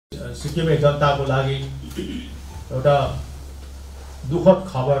सिक्किमे जनताको लागि एउटा दुःखद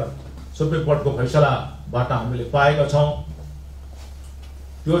खबर सुप्रिम कोर्टको फैसलाबाट हामीले पाएका छौं।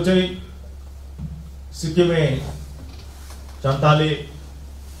 त्यो चाहिँ सिक्किमे जनताले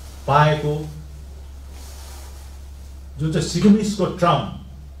पाएको जुन चाहिँ सिक्किमिसको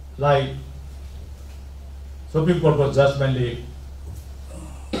ट्रमलाई सुप्रिम कोर्टको जजमेन्टले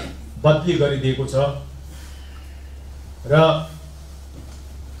बदली गरिदिएको छ र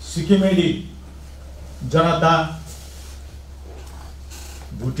सिक्किमेली जनता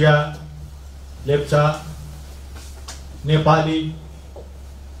भुटिया, लेप्चा, नेपाली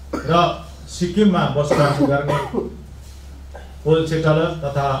र सिक्किममा बसोबास गर्ने होल सेटलर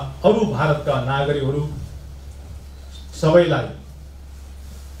तथा अरू भारतका नागरिकहरू सबैलाई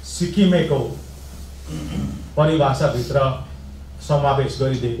सिक्किमेको परिभाषाभित्र समावेश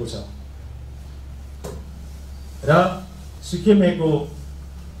गरिदिएको छ र सिक्किमेको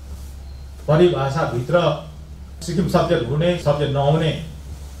परिभाषाभित्र सिक्किम सब्जेक्ट हुने सब्जेक्ट नहुने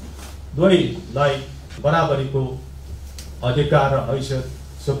दुवैलाई बराबरीको अधिकार र हैसियत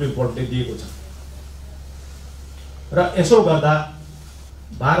सुप्रिम कोर्टले दिएको छ र यसो गर्दा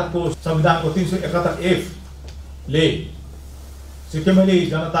भारतको संविधानको 371F ले सिक्किमेली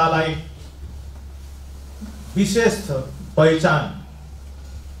जनतालाई विशेष पहिचान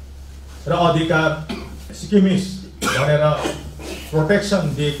र अधिकार सिक्किमिस भनेर प्रोटेक्सन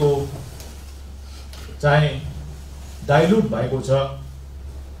दिएको चाहिँ डाइल्युट भएको छ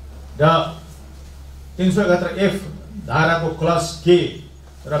र 371F धाराको क्लस के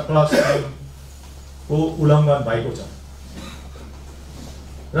र क्लस M को उल्लङ्घन भएको छ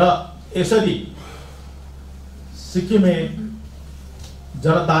र यसरी सिक्किमे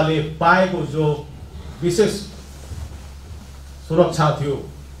जनताले पाएको जो विशेष सुरक्षा थियो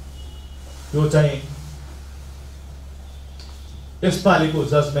त्यो चाहिँ यसपालिको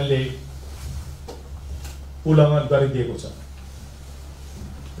जजमेन्टले उल्लङ्घन गरिदिएको छ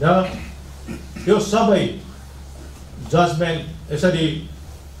र यो सबै जजमेन्ट यसरी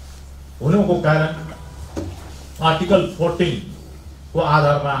हुनुको कारण आर्टिकल 14 को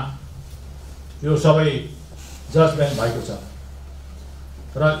आधारमा यो सबै जजमेन्ट भएको छ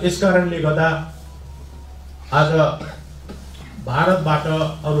र यस कारणले गर्दा आज भारतबाट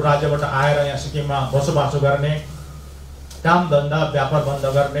अरू राज्यबाट आएर यहाँ सिक्किममा बसोबासो गर्ने, काम धन्दा व्यापार बन्द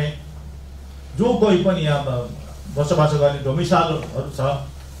गर्ने जो कोही पनि यहाँ बसोबासो गर्ने डोमिसाइलहरू छ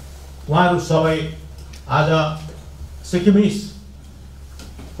उहाँहरू सबै आज सिक्किमिस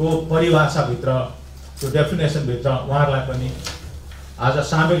को परिभाषाभित्र त्यो डेफिनेसनभित्र उहाँहरूलाई पनि आज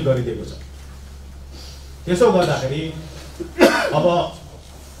सामेल गरिदिएको छ। त्यसो गर्दाखेरि अब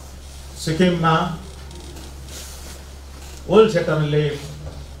सिक्किममा होल सेक्टरले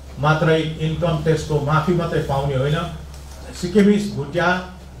मात्रै इन्कम ट्याक्सको माफी मात्रै पाउने होइन, सिक्किमिस, भुटिया,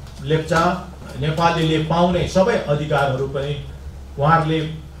 लेप्चा, नेपालीले पाउने सबै अधिकारहरू पनि उहाँहरूले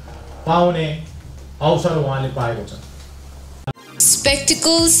पाउने अवसर उहाँले पाएको छ।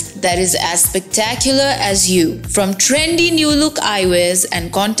 Spectacles that is as spectacular as you. From trendy new look eyewears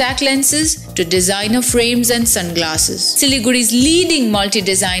and contact lenses to designer frames and sunglasses. Siliguri's leading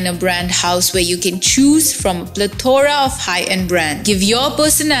multi-designer brand house where you can choose from a plethora of high-end brands. Give your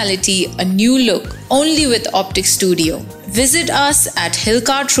personality a new look only with Optic Studio. Visit us at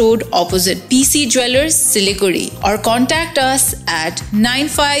Hillcart Road opposite PC Jewelers, Siliguri, or contact us at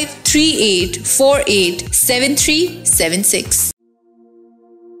 9538487376.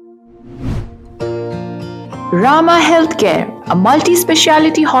 Rama Healthcare, a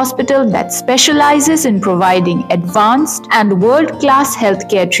multi-speciality hospital that specializes in providing advanced and world-class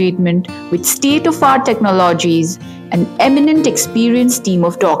healthcare treatment with state-of-the-art technologies and eminent experienced team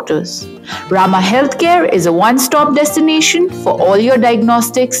of doctors. Rama Healthcare is a one-stop destination for all your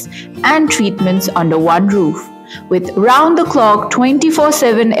diagnostics and treatments under one roof, with round-the-clock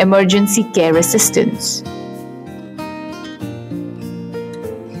 24/7 emergency care assistance.